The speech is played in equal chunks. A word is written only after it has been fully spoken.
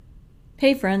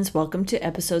Hey friends, welcome to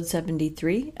episode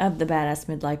 73 of the Badass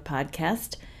Midlife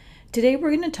Podcast. Today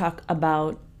we're going to talk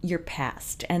about your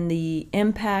past and the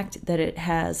impact that it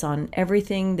has on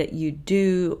everything that you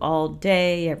do all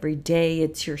day, every day.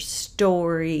 It's your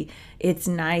story. It's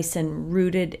nice and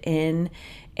rooted in.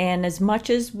 And as much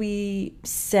as we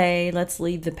say, let's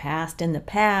leave the past in the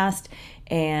past,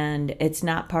 and it's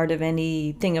not part of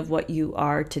anything of what you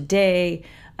are today,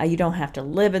 you don't have to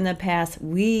live in the past.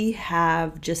 We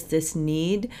have just this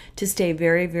need to stay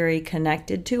very, very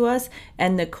connected to us.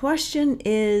 And the question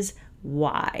is,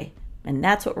 why? And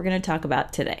that's what we're going to talk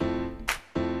about today.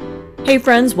 Hey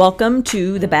friends, welcome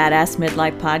to the Badass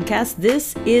Midlife Podcast.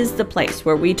 This is the place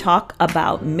where we talk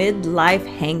about midlife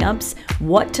hangups,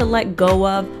 what to let go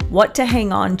of, what to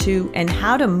hang on to, and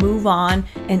how to move on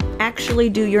and actually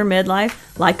do your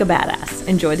midlife like a badass.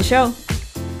 Enjoy the show.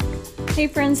 Hey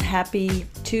friends, happy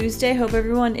Tuesday. Hope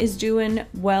everyone is doing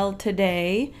well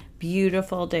today.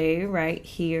 Beautiful day right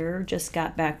here. Just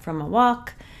got back from a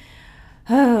walk.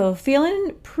 Oh,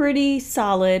 feeling pretty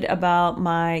solid about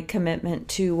my commitment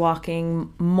to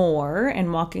walking more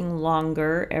and walking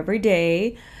longer every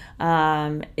day.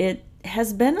 It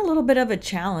has been a little bit of a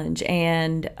challenge,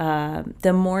 and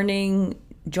the morning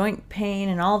joint pain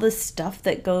and all this stuff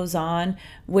that goes on,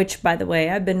 which, by the way,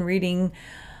 I've been reading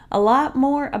a lot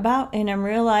more about, and I'm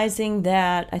realizing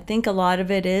that I think a lot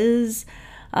of it is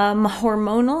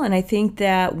hormonal, and I think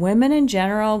that women in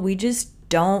general, we just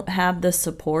don't have the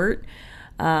support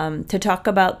to talk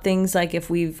about things like if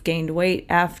we've gained weight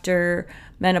after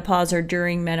menopause or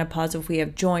during menopause, if we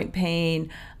have joint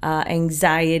pain,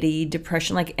 anxiety,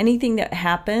 depression, like anything that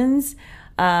happens,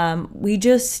 we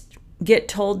just get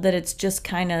told that it's just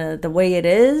kind of the way it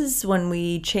is when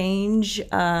we change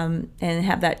and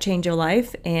have that change of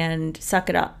life, and suck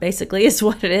it up, basically, is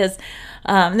what it is.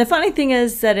 And the funny thing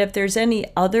is that if there's any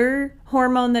other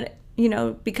hormone that,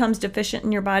 becomes deficient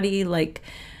in your body, like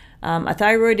a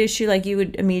thyroid issue, like you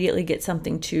would immediately get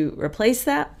something to replace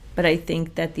that. But I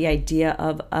think that the idea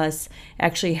of us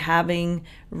actually having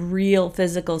real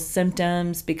physical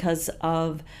symptoms because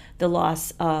of the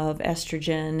loss of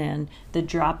estrogen and the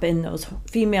drop in those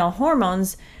female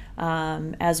hormones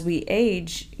as we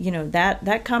age,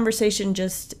 that conversation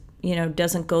just,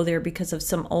 doesn't go there because of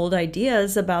some old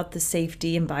ideas about the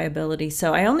safety and viability.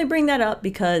 So I only bring that up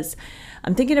because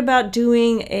I'm thinking about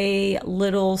doing a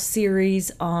little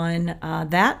series on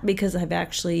that, because I've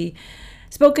actually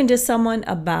spoken to someone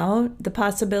about the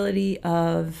possibility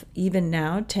of, even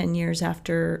now, 10 years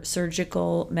after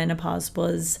surgical menopause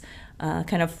was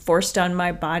kind of forced on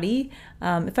my body,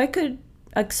 if I could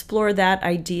explore that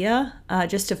idea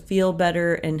just to feel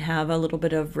better and have a little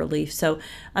bit of relief. So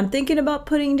I'm thinking about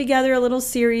putting together a little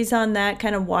series on that,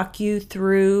 kind of walk you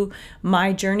through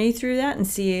my journey through that and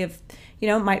see if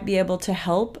might be able to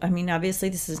help. I mean, obviously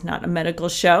this is not a medical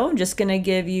show. I'm just going to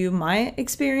give you my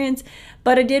experience,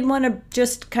 but I did want to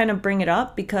just kind of bring it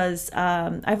up because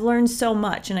I've learned so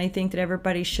much, and I think that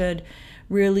everybody should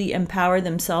really empower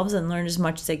themselves and learn as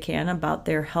much as they can about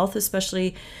their health,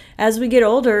 especially as we get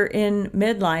older in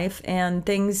midlife and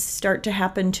things start to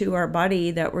happen to our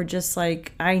body that we're just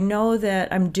like, I know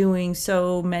that I'm doing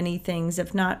so many things,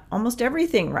 if not almost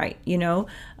everything right,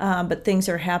 but things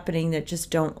are happening that just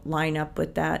don't line up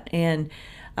with that. And,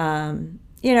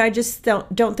 I just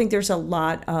don't think there's a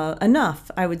lot,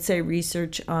 enough, I would say,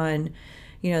 research on,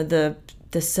 the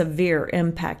severe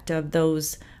impact of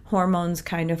those hormones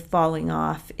kind of falling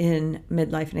off in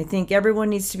midlife. And I think everyone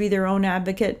needs to be their own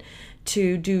advocate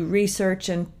to do research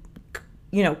and,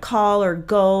 call or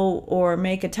go or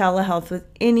make a telehealth with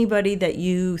anybody that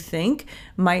you think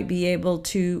might be able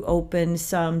to open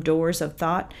some doors of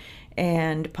thought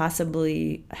and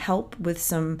possibly help with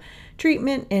some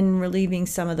treatment in relieving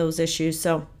some of those issues.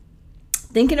 So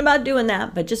thinking about doing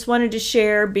that, but just wanted to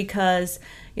share because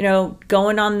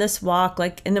going on this walk,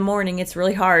 like in the morning, it's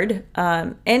really hard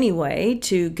anyway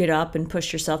to get up and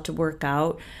push yourself to work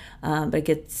out, but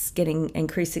it's getting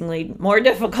increasingly more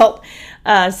difficult.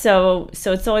 So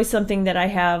it's always something that I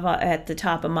have at the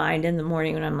top of mind in the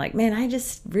morning when I'm like, man, I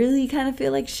just really kind of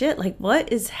feel like shit. Like,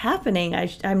 what is happening?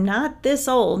 I'm not this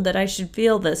old that I should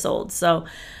feel this old. So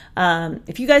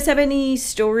if you guys have any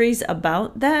stories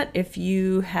about that, if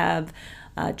you have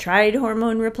tried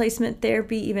hormone replacement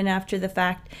therapy, even after the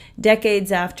fact,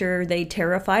 decades after they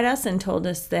terrified us and told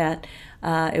us that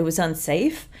it was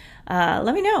unsafe,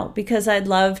 let me know, because I'd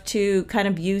love to kind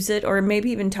of use it or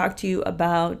maybe even talk to you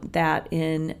about that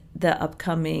in the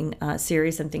upcoming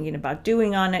series I'm thinking about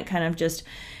doing on it, kind of just,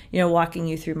 walking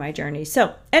you through my journey.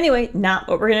 So anyway, not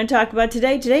what we're going to talk about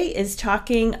today. Today is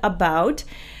talking about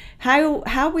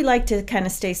how we like to kind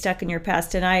of stay stuck in your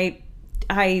past. And I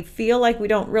I feel like we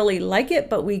don't really like it,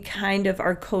 but we kind of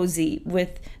are cozy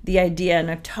with the idea. And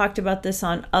I've talked about this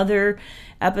on other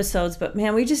episodes, but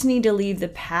man, we just need to leave the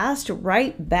past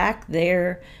right back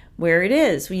there where it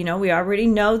is. We already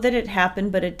know that it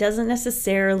happened, but it doesn't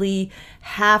necessarily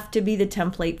have to be the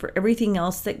template for everything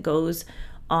else that goes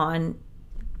on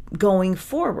going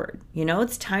forward.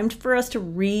 It's time for us to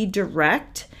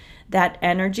redirect that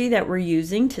energy that we're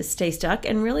using to stay stuck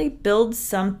and really build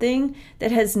something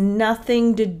that has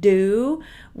nothing to do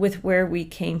with where we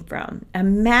came from.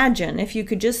 Imagine if you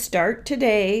could just start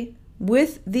today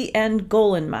with the end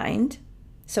goal in mind.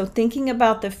 So thinking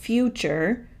about the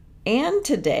future and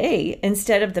today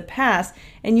instead of the past,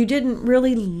 and you didn't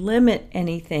really limit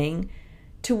anything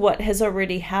to what has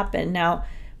already happened. Now,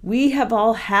 we have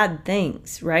all had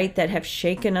things, right, that have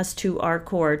shaken us to our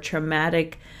core,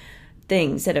 traumatic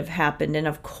things that have happened. And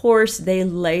of course, they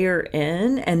layer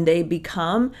in and they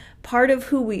become part of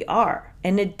who we are.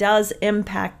 And it does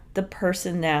impact the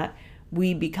person that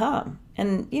we become.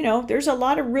 And, there's a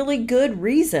lot of really good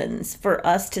reasons for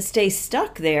us to stay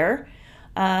stuck there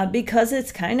because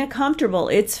it's kind of comfortable.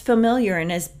 It's familiar.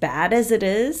 And as bad as it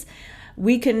is,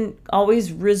 we can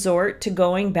always resort to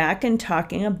going back and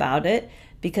talking about it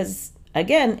because,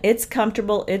 again, it's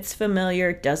comfortable, it's familiar,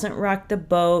 it doesn't rock the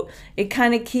boat. It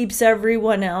kind of keeps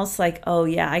everyone else like, oh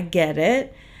yeah, I get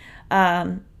it.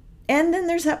 And then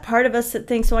there's that part of us that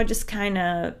thinks, so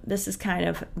this is kind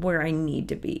of where I need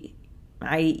to be.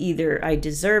 I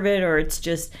deserve it, or it's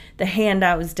just the hand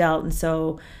I was dealt, and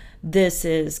so this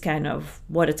is kind of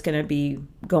what it's going to be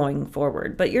going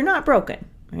forward. But you're not broken,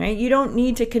 right? You don't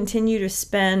need to continue to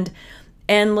spend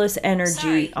endless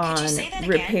energy on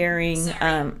repairing.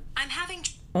 I'm having.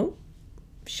 Oh,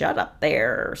 shut up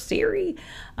there, Siri.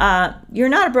 You're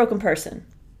not a broken person.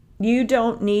 You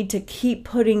don't need to keep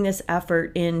putting this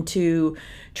effort into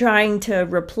trying to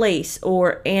replace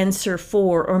or answer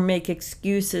for or make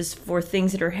excuses for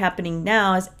things that are happening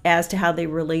now as to how they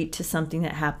relate to something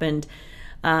that happened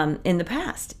in the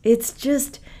past. It's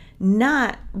just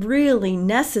not really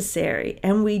necessary.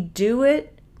 And we do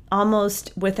it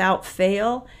almost without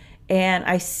fail. And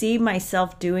I see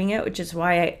myself doing it, which is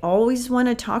why I always want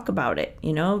to talk about it,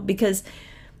 because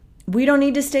we don't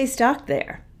need to stay stuck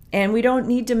there. And we don't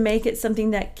need to make it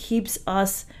something that keeps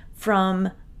us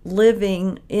from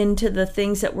living into the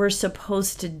things that we're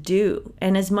supposed to do.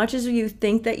 And as much as you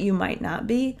think that you might not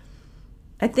be,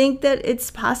 I think that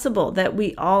it's possible that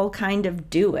we all kind of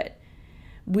do it.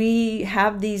 We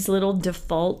have these little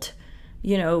default,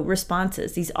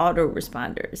 responses, these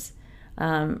autoresponders,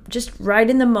 just right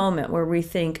in the moment where we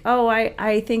think, oh,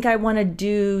 I think I want to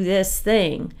do this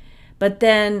thing. But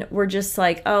then we're just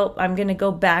like, oh, I'm going to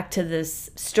go back to this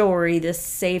story, this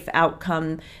safe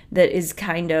outcome that is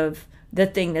kind of the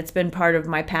thing that's been part of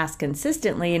my past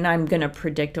consistently, and I'm going to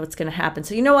predict what's going to happen.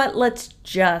 So you know what? Let's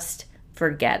just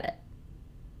forget it.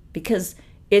 Because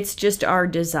it's just our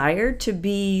desire to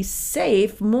be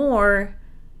safe more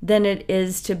than it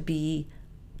is to be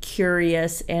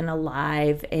curious and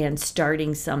alive and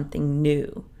starting something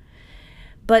new.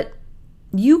 But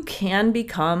you can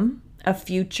become a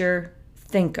future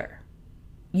thinker.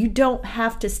 You don't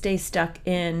have to stay stuck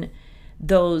in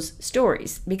those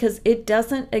stories because it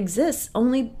doesn't exist,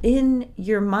 only in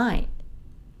your mind.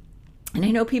 And I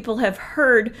know people have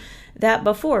heard that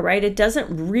before, right? It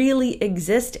doesn't really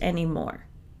exist anymore.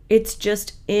 It's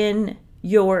just in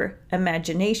your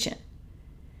imagination.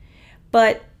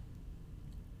 But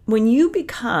when you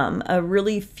become a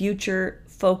really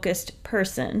future-focused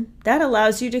person, that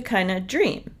allows you to kind of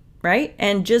dream, right?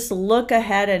 And just look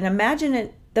ahead and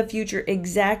imagine the future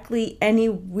exactly any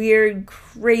weird,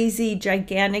 crazy,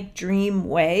 gigantic dream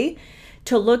way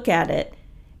to look at it.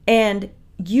 And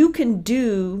you can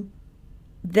do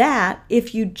that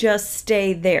if you just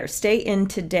stay there, stay in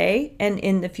today and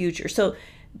in the future. So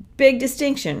big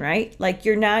distinction, right? Like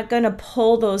you're not going to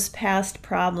pull those past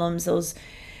problems, those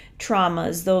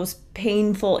traumas, those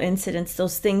painful incidents,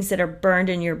 those things that are burned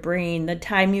in your brain, the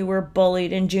time you were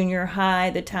bullied in junior high,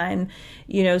 the time,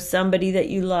 somebody that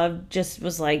you loved just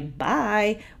was like,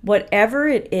 bye, whatever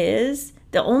it is,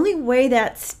 the only way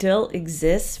that still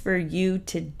exists for you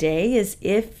today is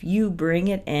if you bring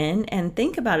it in and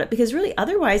think about it, because really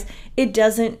otherwise it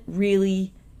doesn't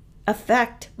really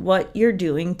affect what you're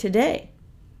doing today.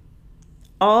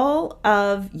 All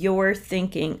of your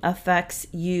thinking affects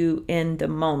you in the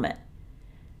moment.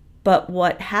 But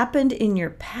what happened in your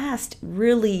past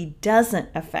really doesn't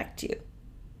affect you.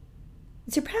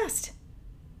 It's your past.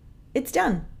 It's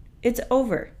done. It's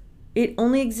over. It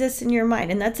only exists in your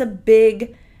mind. And that's a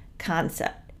big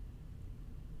concept.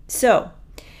 So,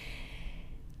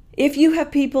 if you have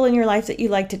people in your life that you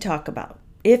like to talk about,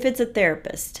 if it's a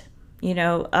therapist,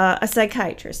 a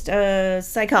psychiatrist, a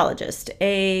psychologist,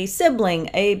 a sibling,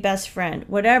 a best friend,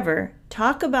 whatever,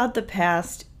 talk about the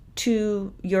past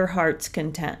to your heart's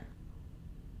content.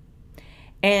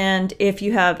 And if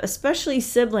you have especially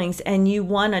siblings and you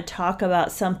want to talk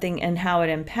about something and how it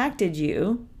impacted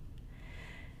you,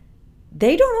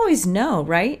 they don't always know,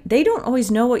 right? They don't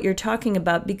always know what you're talking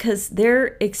about because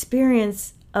their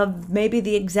experience of maybe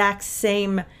the exact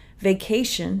same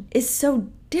vacation is so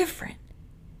different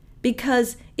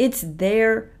because it's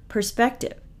their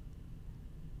perspective.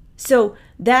 So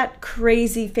that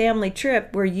crazy family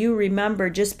trip where you remember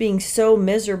just being so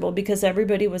miserable because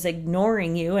everybody was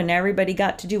ignoring you and everybody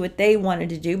got to do what they wanted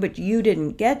to do, but you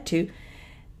didn't get to,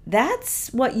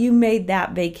 that's what you made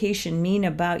that vacation mean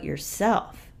about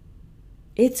yourself.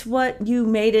 It's what you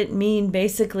made it mean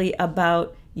basically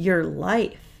about your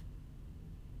life.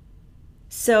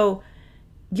 So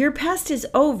your past is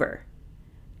over.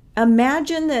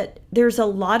 Imagine that there's a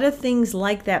lot of things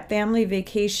like that family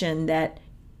vacation that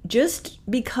just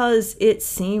because it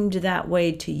seemed that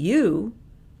way to you,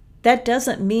 that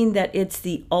doesn't mean that it's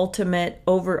the ultimate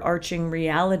overarching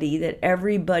reality that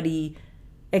everybody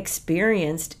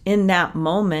experienced in that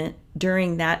moment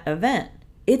during that event.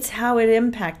 It's how it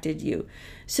impacted you.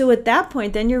 So at that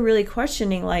point, then you're really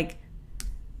questioning,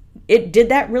 did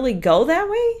that really go that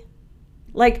way?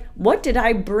 What did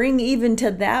I bring even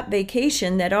to that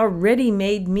vacation that already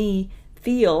made me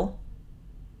feel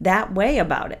that way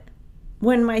about it?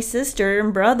 When my sister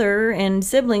and brother and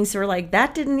siblings were like,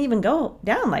 that didn't even go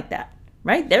down like that,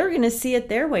 right? They're going to see it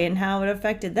their way and how it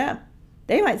affected them.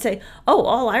 They might say, oh,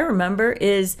 all I remember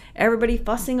is everybody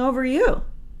fussing over you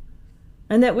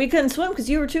and that we couldn't swim because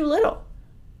you were too little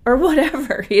or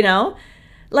whatever,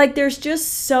 there's just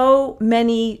so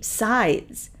many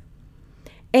sides.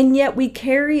 And yet we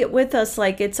carry it with us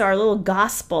like it's our little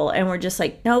gospel. And we're just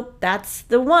like, nope, that's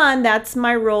the one. That's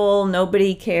my role.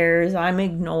 Nobody cares. I'm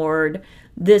ignored.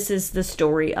 This is the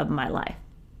story of my life.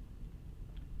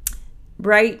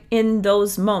 Right in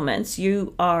those moments,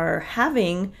 you are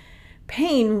having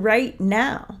pain right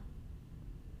now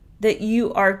that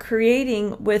you are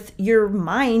creating with your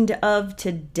mind of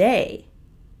today.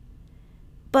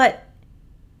 But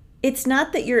it's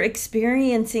not that you're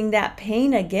experiencing that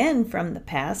pain again from the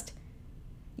past.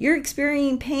 You're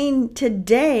experiencing pain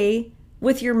today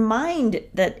with your mind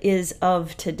that is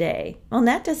of today. Well,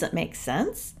 that doesn't make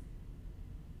sense,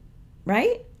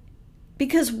 right?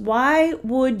 Because why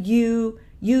would you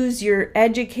use your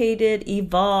educated,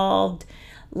 evolved,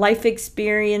 life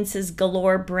experiences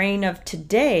galore brain of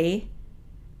today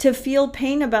to feel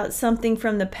pain about something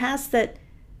from the past that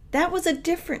was a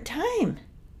different time?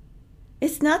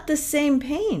 It's not the same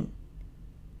pain.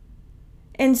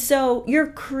 And so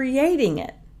you're creating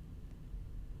it.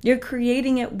 You're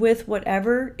creating it with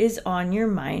whatever is on your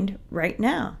mind right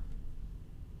now.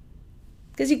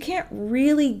 Because you can't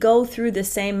really go through the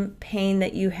same pain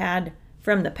that you had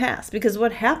from the past, because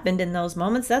what happened in those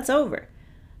moments, that's over.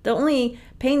 The only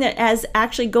pain that is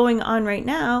actually going on right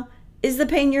now is the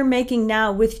pain you're making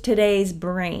now with today's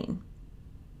brain.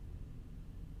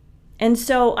 And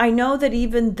so I know that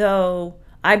even though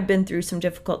I've been through some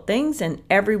difficult things, and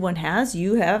everyone has,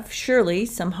 you have surely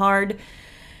some hard,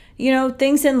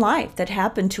 things in life that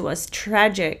happen to us,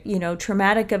 tragic,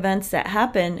 traumatic events that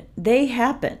happen, they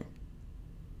happen.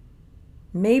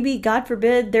 Maybe, God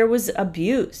forbid, there was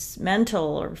abuse,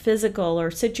 mental or physical, or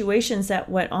situations that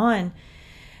went on,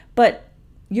 but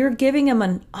you're giving them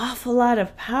an awful lot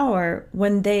of power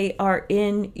when they are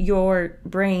in your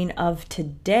brain of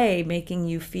today, making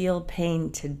you feel pain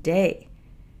today.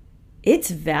 It's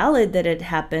valid that it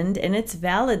happened, and it's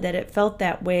valid that it felt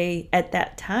that way at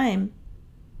that time,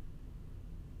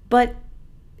 but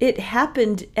it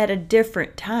happened at a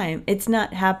different time. It's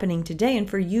not happening today, and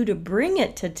for you to bring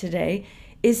it to today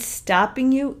is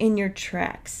stopping you in your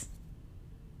tracks.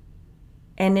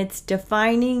 And it's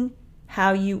defining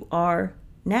how you are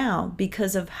now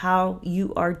because of how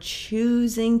you are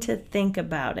choosing to think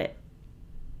about it.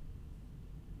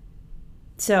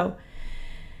 So,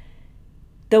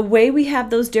 the way we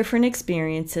have those different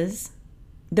experiences,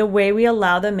 the way we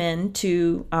allow them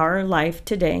into our life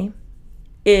today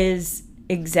is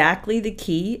exactly the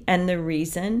key and the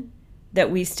reason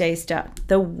that we stay stuck,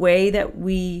 the way that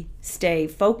we stay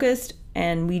focused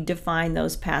and we define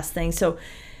those past things. So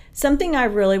something I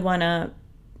really want to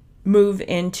move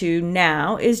into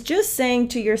now is just saying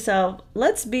to yourself,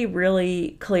 let's be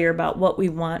really clear about what we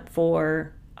want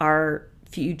for our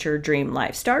future dream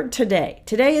life. Start today.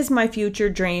 Today is my future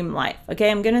dream life.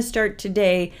 Okay, I'm going to start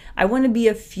today. I want to be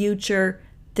a future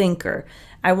thinker.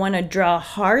 I want to draw a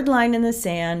hard line in the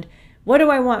sand. What do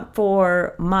I want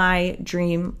for my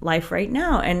dream life right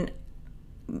now? And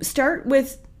start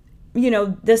with,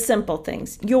 the simple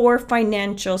things. Your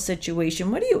financial situation.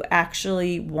 What do you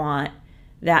actually want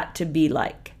that to be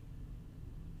like?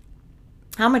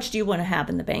 How much do you want to have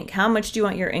in the bank? How much do you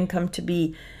want your income to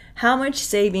be? How much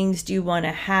savings do you want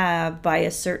to have by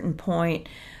a certain point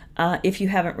if you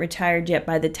haven't retired yet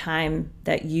by the time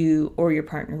that you or your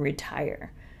partner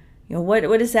retire? What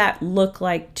does that look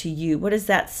like to you? What does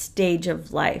that stage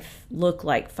of life look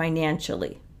like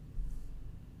financially?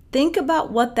 Think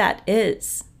about what that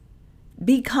is.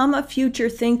 Become a future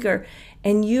thinker,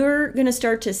 and you're going to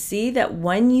start to see that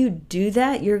when you do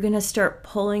that, you're going to start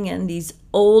pulling in these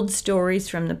old stories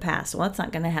from the past. Well, that's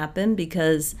not going to happen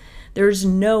because there's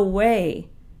no way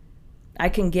I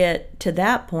can get to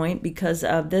that point because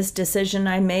of this decision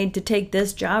I made to take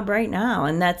this job right now.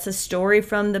 And that's a story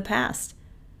from the past.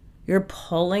 You're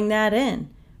pulling that in.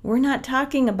 We're not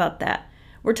talking about that.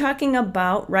 We're talking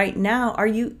about right now, are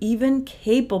you even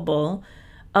capable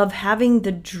of having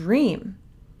the dream?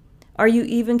 Are you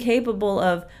even capable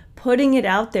of putting it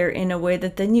out there in a way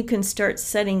that then you can start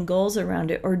setting goals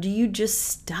around it? Or do you just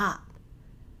stop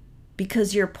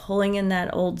because you're pulling in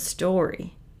that old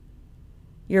story?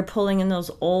 You're pulling in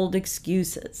those old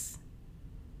excuses.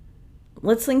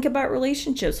 Let's think about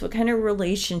relationships. What kind of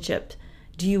relationship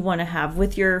do you want to have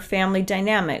with your family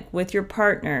dynamic, with your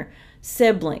partner,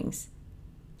 siblings?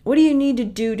 What do you need to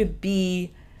do to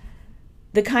be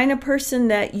the kind of person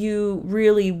that you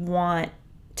really want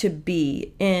to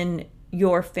be in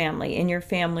your family, in your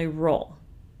family role,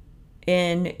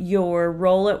 in your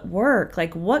role at work?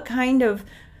 Like, what kind of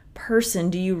person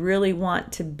do you really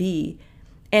want to be?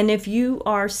 And if you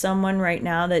are someone right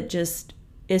now that just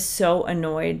is so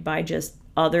annoyed by just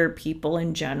other people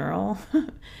in general,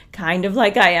 kind of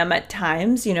like I am at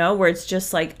times, where it's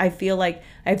just like, I feel like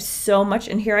I have so much,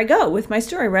 and here I go with my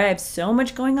story, right? I have so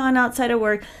much going on outside of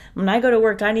work. When I go to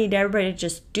work, I need everybody to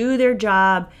just do their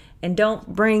job and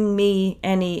don't bring me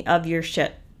any of your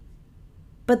shit.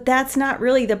 But that's not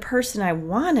really the person I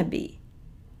want to be.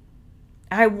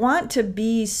 I want to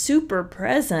be super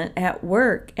present at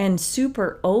work and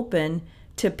super open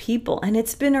to people. And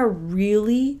it's been a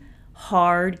really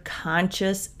hard,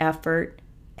 conscious effort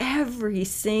every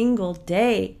single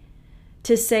day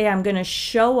to say I'm going to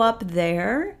show up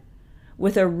there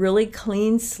with a really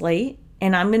clean slate,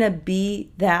 and I'm going to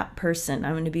be that person.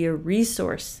 I'm going to be a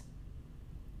resource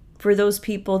for those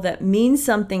people that mean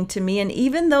something to me, and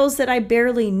even those that I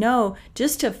barely know,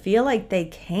 just to feel like they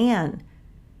can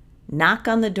knock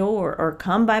on the door or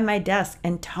come by my desk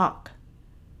and talk.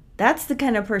 That's the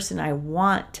kind of person I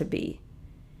want to be.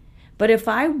 But if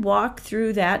I walk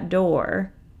through that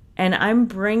door and I'm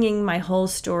bringing my whole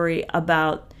story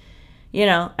about,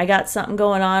 I got something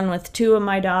going on with two of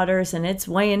my daughters and it's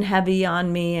weighing heavy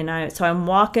on me, and so I'm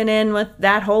walking in with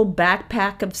that whole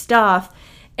backpack of stuff,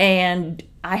 and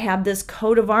I have this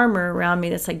coat of armor around me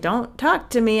that's like, don't talk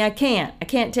to me, I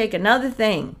can't take another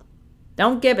thing.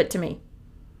 Don't give it to me.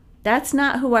 That's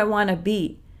not who I want to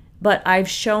be. But I've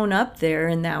shown up there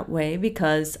in that way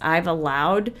because I've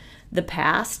allowed the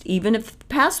past, even if the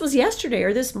past was yesterday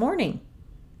or this morning,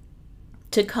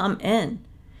 to come in.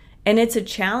 And it's a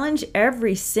challenge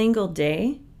every single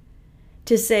day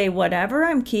to say, whatever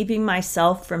I'm keeping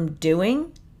myself from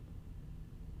doing,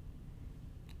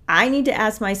 I need to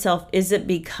ask myself, is it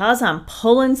because I'm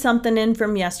pulling something in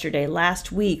from yesterday,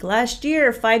 last week, last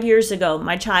year, 5 years ago,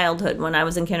 my childhood when I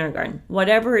was in kindergarten,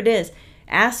 whatever it is?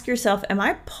 Ask yourself, am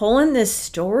I pulling this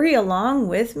story along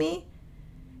with me?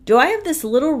 Do I have this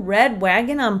little red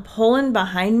wagon I'm pulling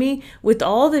behind me with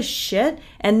all this shit,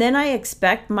 and then I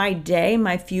expect my day,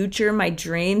 my future, my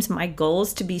dreams, my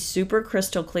goals to be super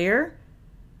crystal clear?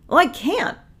 Well, I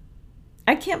can't.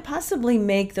 I can't possibly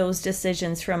make those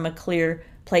decisions from a clear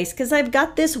place because I've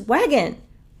got this wagon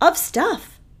of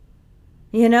stuff.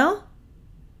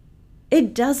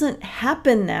 It doesn't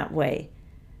happen that way.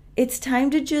 It's time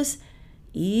to just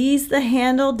ease the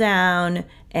handle down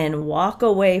and walk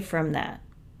away from that.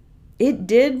 It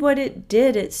did what it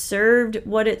did. It served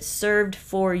what it served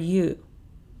for you.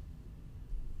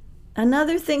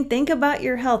 Another thing, think about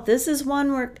your health. This is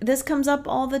one where this comes up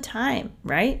all the time,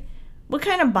 right? What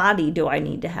kind of body do I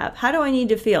need to have? How do I need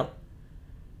to feel?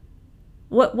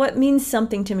 What means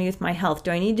something to me with my health?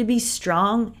 Do I need to be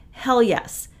strong? Hell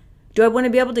yes. Do I want to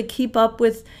be able to keep up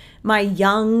with my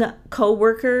young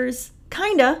coworkers?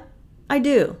 Kinda. I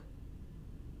do.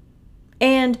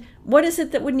 And what is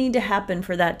it that would need to happen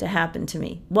for that to happen to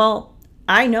me? Well,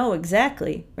 I know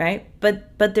exactly, right?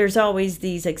 But there's always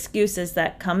these excuses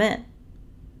that come in.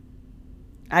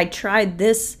 I tried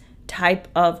this type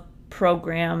of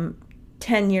program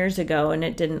 10 years ago and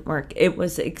it didn't work. It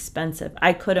was expensive.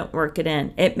 I couldn't work it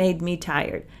in. It made me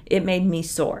tired. It made me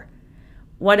sore.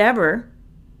 Whatever.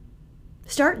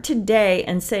 Start today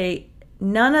and say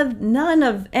none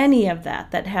of any of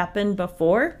that happened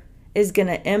before is going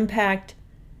to impact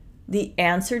the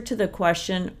answer to the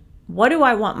question, what do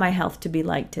I want my health to be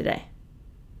like today?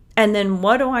 And then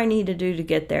what do I need to do to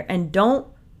get there? And don't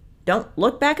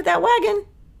look back at that wagon.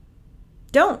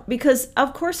 Don't, because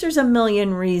of course there's a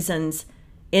million reasons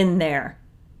in there.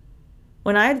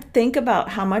 When I think about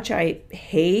how much I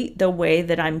hate the way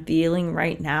that I'm feeling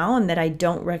right now and that I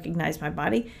don't recognize my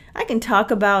body, I can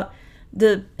talk about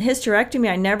the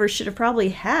hysterectomy I never should have probably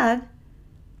had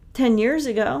 10 years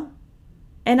ago.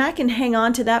 And I can hang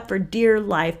on to that for dear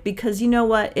life because you know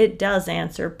what? It does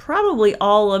answer probably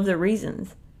all of the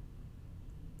reasons.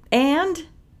 And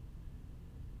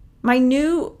my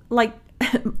new,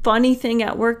 funny thing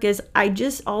at work is I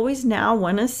just always now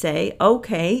want to say,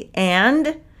 okay,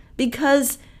 and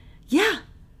because, yeah,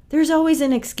 there's always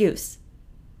an excuse.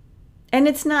 And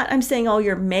it's not, I'm saying, oh,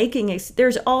 you're making it.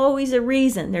 There's always a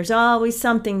reason. There's always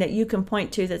something that you can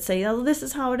point to that say, oh, this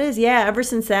is how it is. Yeah, ever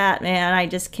since that, man, I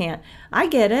just can't. I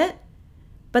get it.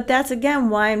 But that's, again,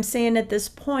 why I'm saying at this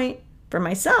point for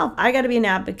myself, I got to be an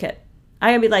advocate. I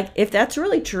got to be like, if that's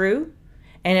really true,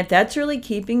 and if that's really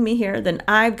keeping me here, then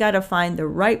I've got to find the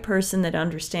right person that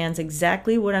understands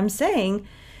exactly what I'm saying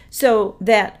so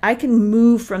that I can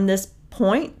move from this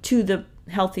point to the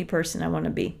healthy person I want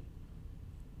to be.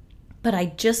 But I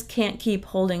just can't keep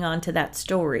holding on to that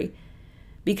story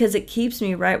because it keeps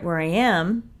me right where I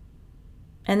am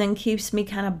and then keeps me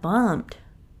kind of bummed,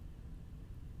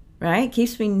 right?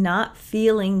 Keeps me not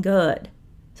feeling good.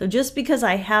 So just because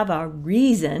I have a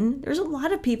reason, there's a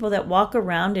lot of people that walk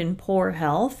around in poor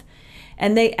health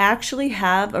and they actually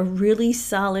have a really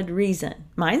solid reason.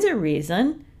 Mine's a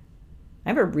reason. I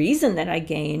have a reason that I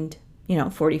gained,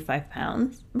 45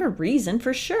 pounds. I have a reason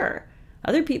for sure.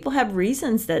 Other people have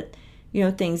reasons that,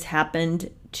 things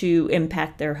happened to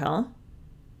impact their health.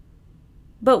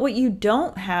 But what you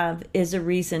don't have is a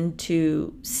reason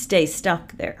to stay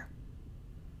stuck there.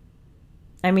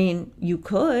 I mean, you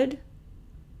could,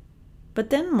 but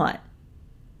then what?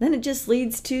 Then it just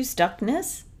leads to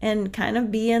stuckness and kind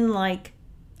of being like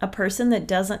a person that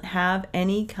doesn't have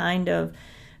any kind of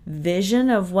vision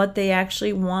of what they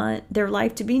actually want their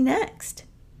life to be next.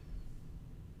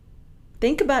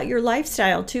 Think about your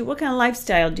lifestyle too. What kind of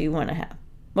lifestyle do you want to have?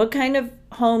 What kind of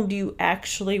home do you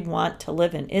actually want to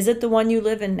live in? Is it the one you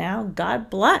live in now? God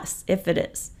bless if it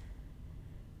is.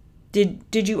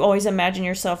 Did you always imagine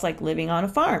yourself like living on a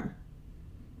farm?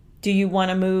 Do you want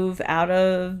to move out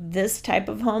of this type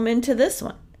of home into this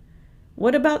one?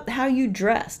 What about how you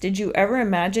dress? Did you ever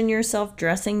imagine yourself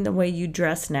dressing the way you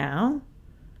dress now?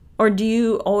 Or do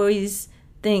you always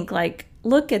think like,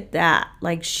 look at that.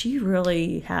 Like she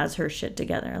really has her shit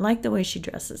together. I like the way she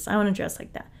dresses. I want to dress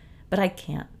like that. But I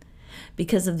can't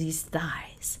because of these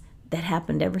thighs that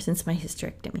happened ever since my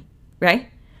hysterectomy, right?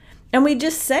 And we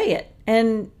just say it.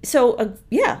 And so,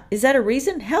 is that a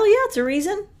reason? Hell yeah, it's a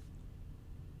reason.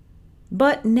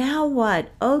 But now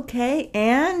what? Okay,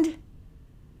 and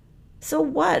so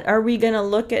what? Are we going to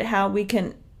look at how we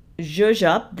can zhuzh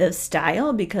up the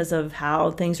style because of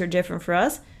how things are different for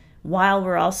us while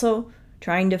we're also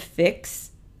trying to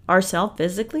fix ourselves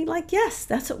physically? Like, yes,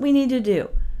 that's what we need to do.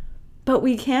 But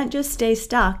we can't just stay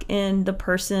stuck in the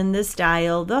person, the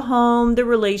style, the home, the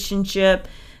relationship,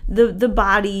 the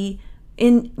body.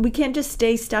 We can't just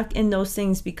stay stuck in those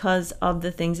things because of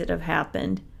the things that have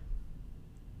happened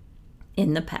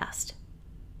in the past.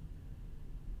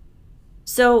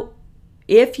 So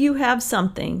if you have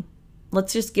something,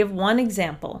 let's just give one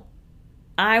example.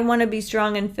 I want to be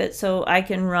strong and fit so I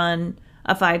can run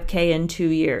a 5K in 2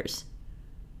 years,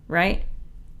 right?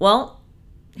 Well,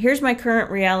 here's my current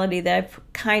reality that I've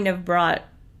kind of brought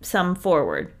some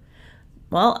forward.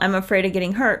 Well, I'm afraid of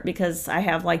getting hurt because I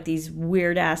have like these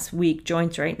weird ass weak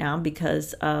joints right now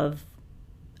because of,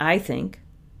 I think,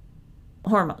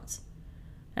 hormones.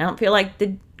 I don't feel like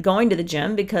going to the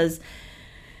gym because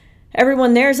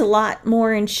everyone there is a lot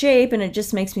more in shape and it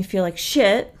just makes me feel like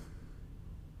shit.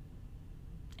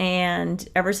 And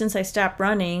ever since I stopped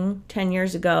running 10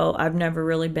 years ago, I've never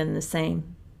really been the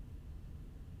same.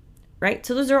 Right?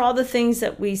 So those are all the things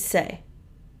that we say.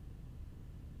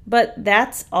 But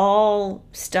that's all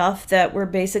stuff that we're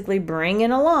basically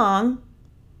bringing along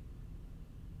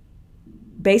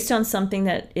based on something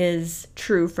that is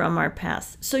true from our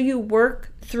past. So you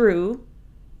work through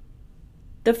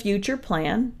the future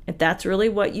plan, if that's really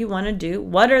what you want to do.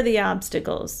 What are the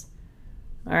obstacles?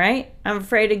 All right. I'm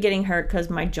afraid of getting hurt because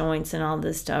my joints and all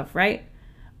this stuff, right?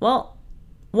 Well,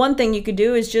 one thing you could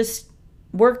do is just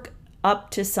work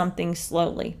up to something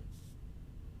slowly.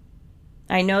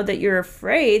 I know that you're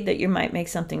afraid that you might make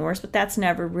something worse, but that's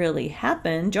never really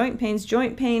happened. Joint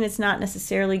pain, it's not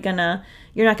necessarily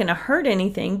you're not gonna hurt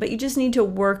anything, but you just need to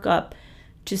work up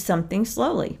to something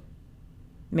slowly.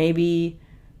 Maybe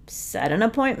set an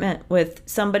appointment with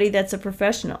somebody that's a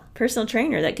professional, personal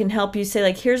trainer that can help you say,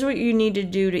 like, here's what you need to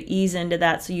do to ease into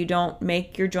that so you don't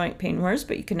make your joint pain worse,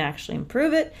 but you can actually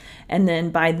improve it. And then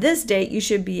by this date, you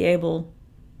should be able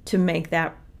to make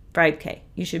that 5K.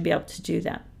 You should be able to do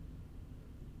that.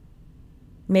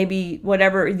 Maybe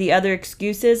whatever the other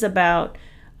excuse is about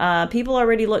people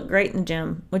already look great in the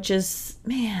gym, which is,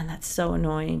 man, that's so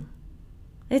annoying.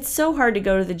 It's so hard to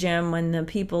go to the gym when the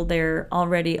people there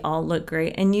already all look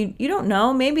great. And you don't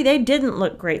know, maybe they didn't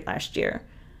look great last year.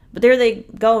 But there they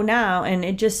go now, and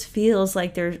it just feels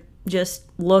like they're just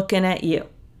looking at you.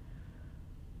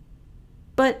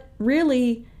 But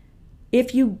really,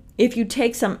 if you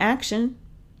take some action,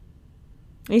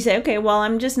 you say, okay, well,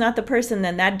 I'm just not the person,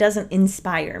 then that doesn't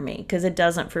inspire me, because it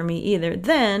doesn't for me either.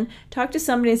 Then talk to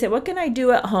somebody and say, what can I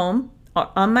do at home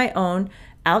or on my own,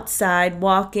 outside,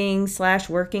 walking /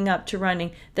 working up to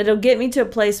running, that'll get me to a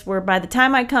place where by the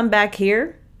time I come back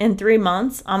here in 3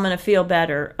 months, I'm going to feel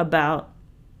better about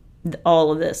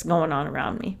all of this going on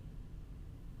around me.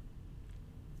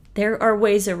 There are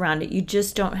ways around it. You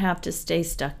just don't have to stay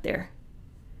stuck there.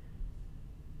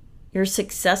 Your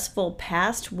successful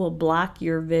past will block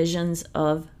your visions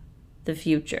of the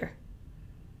future.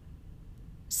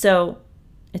 So,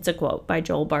 it's a quote by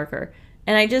Joel Barker.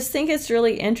 And I just think it's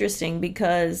really interesting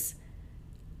because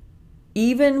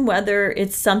even whether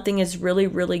it's something is really,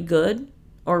 really good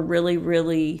or really,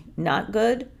 really not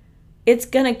good, it's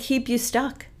going to keep you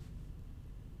stuck.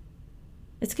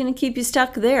 It's going to keep you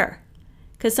stuck there.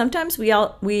 Because sometimes we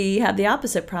have the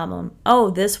opposite problem. Oh,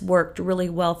 this worked really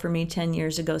well for me 10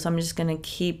 years ago, so I'm just going to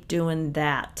keep doing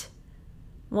that.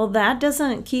 Well, that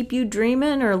doesn't keep you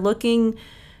dreaming or looking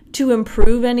to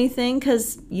improve anything,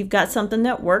 because you've got something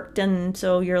that worked, and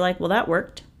so you're like, well, that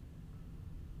worked.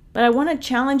 But I want to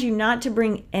challenge you not to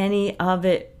bring any of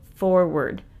it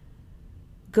forward,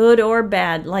 good or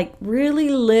bad. Like, really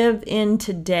live in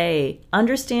today.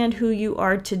 Understand who you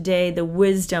are today, the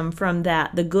wisdom from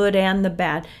that, the good and the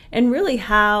bad, and really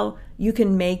how you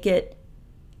can make it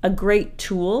a great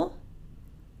tool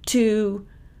to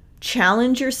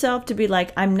challenge yourself to be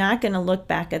like, I'm not going to look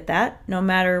back at that no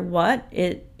matter what.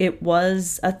 It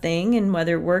was a thing, and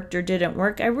whether it worked or didn't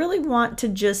work, I really want to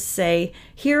just say,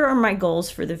 here are my goals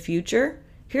for the future.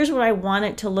 Here's what I want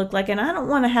it to look like, and I don't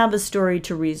want to have a story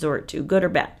to resort to, good or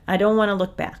bad. I don't want to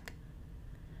look back.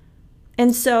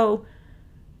 And so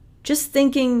just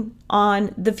thinking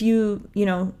on the few,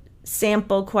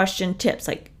 sample question tips,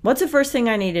 like, what's the first thing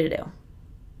I need to do?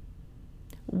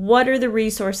 What are the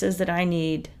resources that I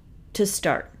need to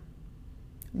start?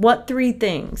 What 3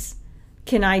 things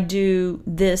can I do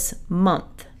this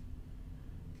month?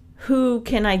 Who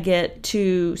can I get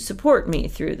to support me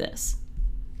through this?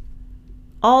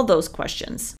 All those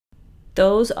questions.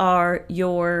 Those are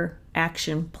your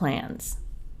action plans.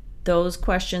 Those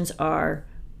questions are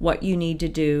what you need to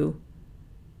do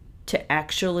to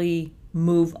actually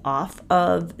move off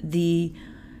of the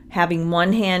having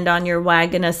one hand on your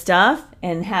wagon of stuff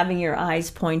and having your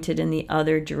eyes pointed in the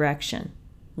other direction.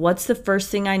 What's the first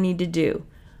thing I need to do?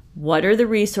 What are the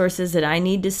resources that I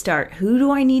need to start? Who do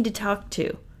I need to talk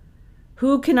to?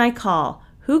 Who can I call?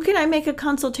 Who can I make a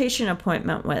consultation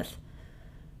appointment with?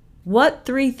 What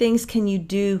 3 things can you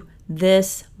do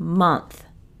this month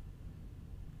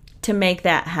to make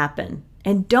that happen?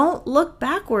 And don't look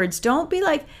backwards. Don't be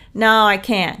like, no, I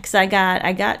can't because I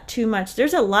got too much.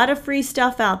 There's a lot of free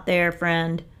stuff out there,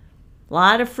 friend. A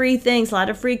lot of free things, a lot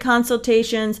of free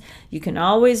consultations. You can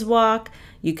always walk.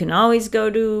 You can always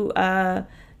go to,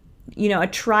 a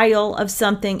trial of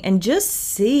something and just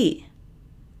see.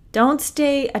 Don't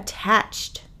stay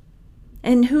attached.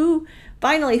 And who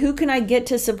can I get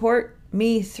to support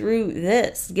me through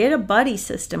this? Get a buddy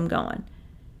system going.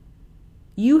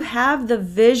 You have the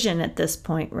vision at this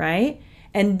point, right?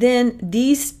 And then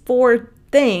these 4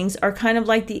 things are kind of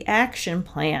like the action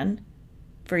plan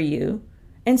for you.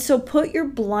 And so put your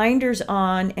blinders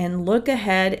on and look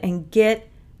ahead and get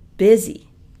busy.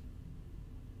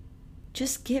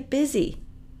 Just get busy.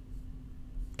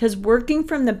 Because working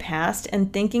from the past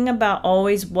and thinking about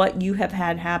always what you have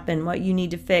had happen, what you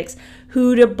need to fix,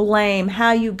 who to blame,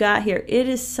 how you got here, it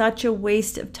is such a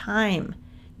waste of time.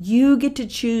 You get to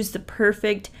choose the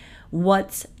perfect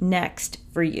what's next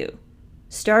for you.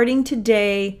 Starting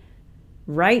today,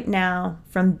 right now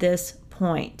from this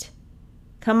point.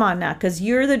 Come on now, because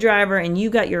you're the driver and you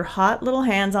got your hot little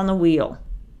hands on the wheel.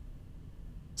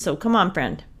 So come on,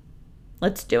 friend.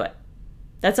 Let's do it.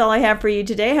 That's all I have for you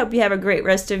today. Hope you have a great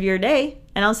rest of your day,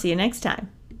 and I'll see you next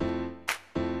time.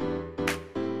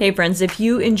 Hey friends, if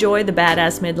you enjoy the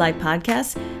Badass Midlife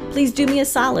Podcast, please do me a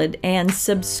solid and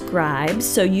subscribe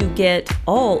so you get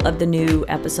all of the new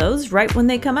episodes right when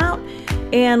they come out,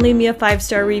 and leave me a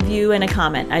 5-star review and a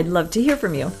comment. I'd love to hear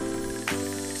from you.